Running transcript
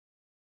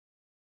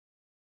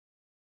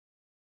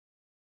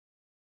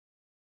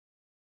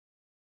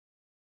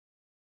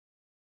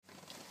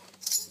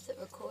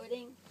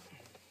recording?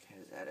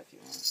 Here's that if you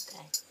want.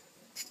 Okay.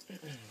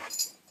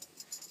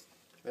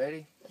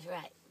 Ready? That's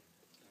right.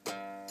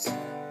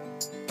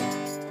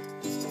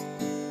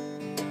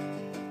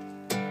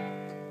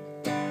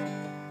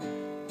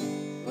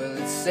 Well,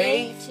 it's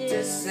safe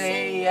to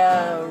say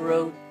I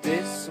wrote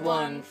this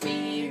one for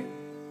you,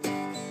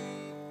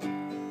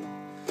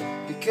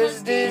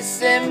 because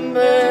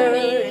December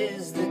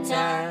is the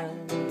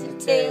time to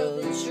tell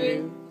the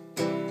truth.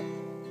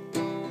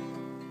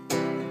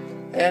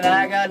 And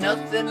I got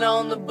nothing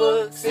on the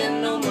books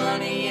and no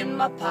money in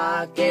my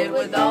pocket.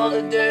 With all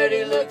the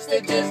dirty looks,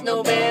 there's just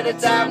no better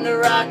time to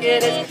rock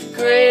it. It's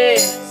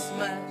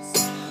Christmas.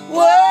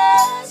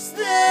 What's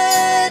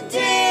the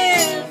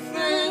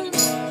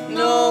difference?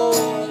 No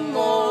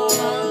more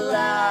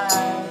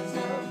lies,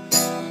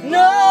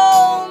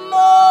 no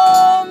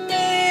more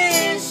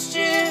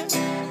mischief.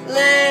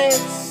 Let's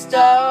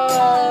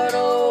start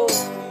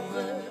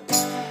over.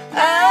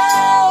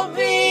 I'll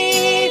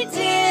be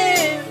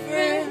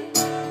different,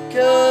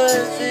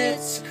 'cause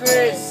it's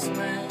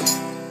Christmas.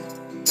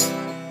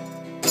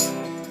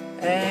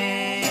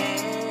 And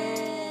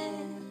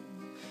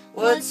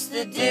what's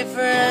the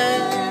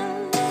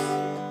difference?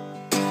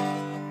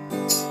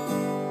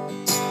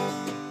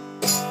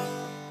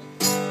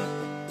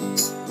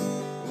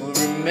 Well,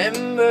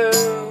 remember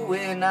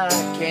when I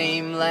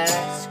came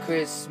last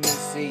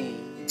Christmas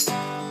Eve,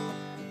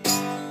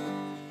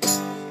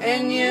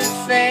 and your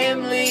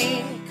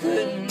family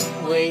couldn't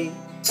wait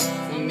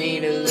for me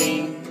to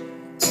leave,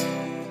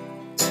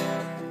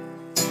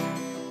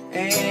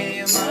 and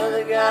your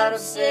mother got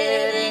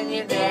upset and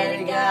your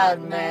daddy got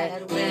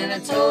mad when I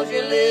told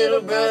your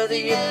little brother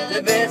you're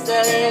the best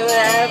I ever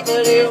had,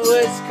 but it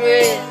was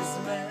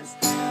Christmas.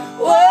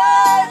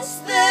 What's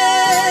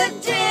the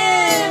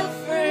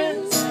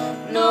difference?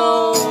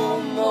 No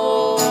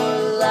more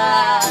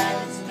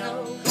lies, no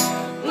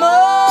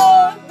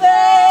more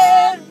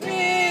bad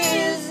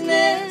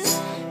business.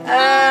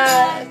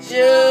 I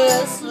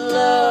just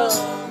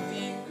love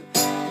you.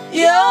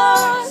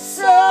 You're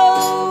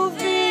so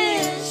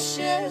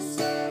vicious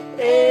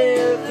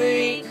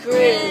every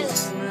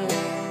Christmas.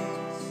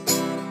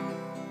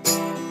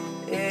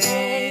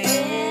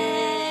 Yeah.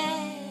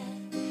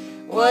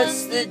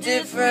 What's the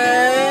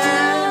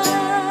difference?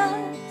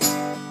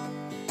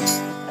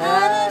 Da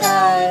da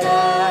da da.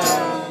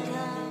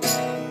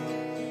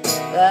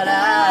 La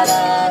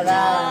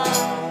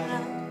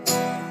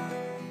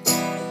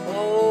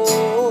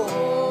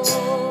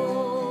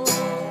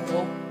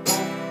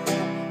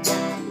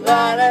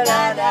da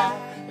da da,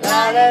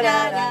 la da da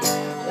da,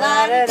 la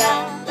da da,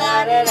 la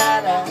da da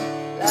da,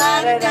 la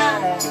da da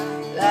da,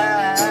 la.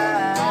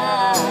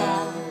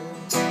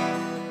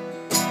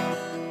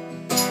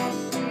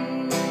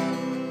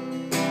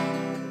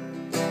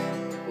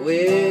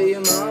 Well,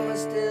 your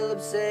mama's still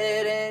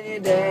upset and your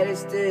daddy's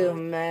still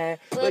mad,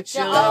 but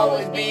you'll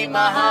always be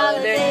my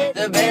holiday,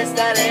 the best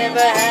I'd ever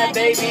had,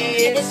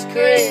 baby. It's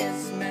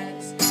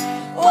Christmas.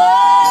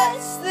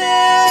 What's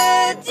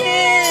the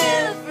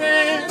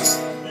difference?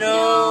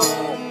 No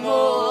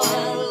more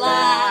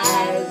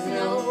lies,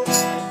 no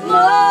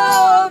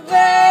more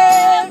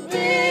bad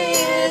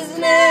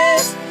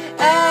business.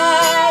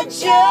 I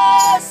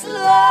just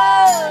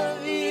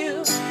love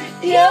you.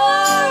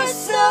 You're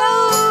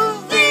so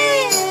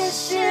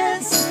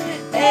vicious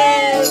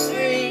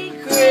every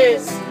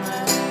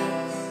Christmas.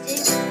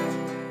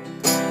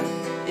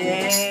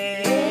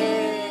 Yeah.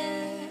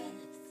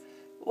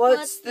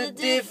 What's the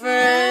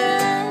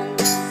difference?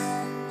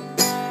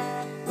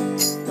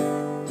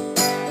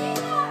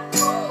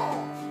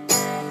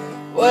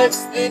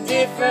 What's the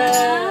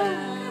difference?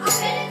 I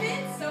bet it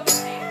is so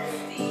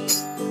nasty.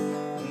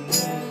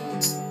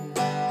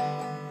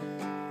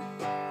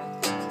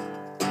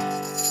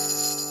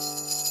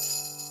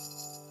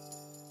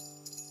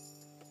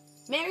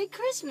 Merry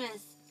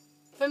Christmas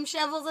from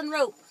Shovels and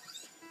Rope.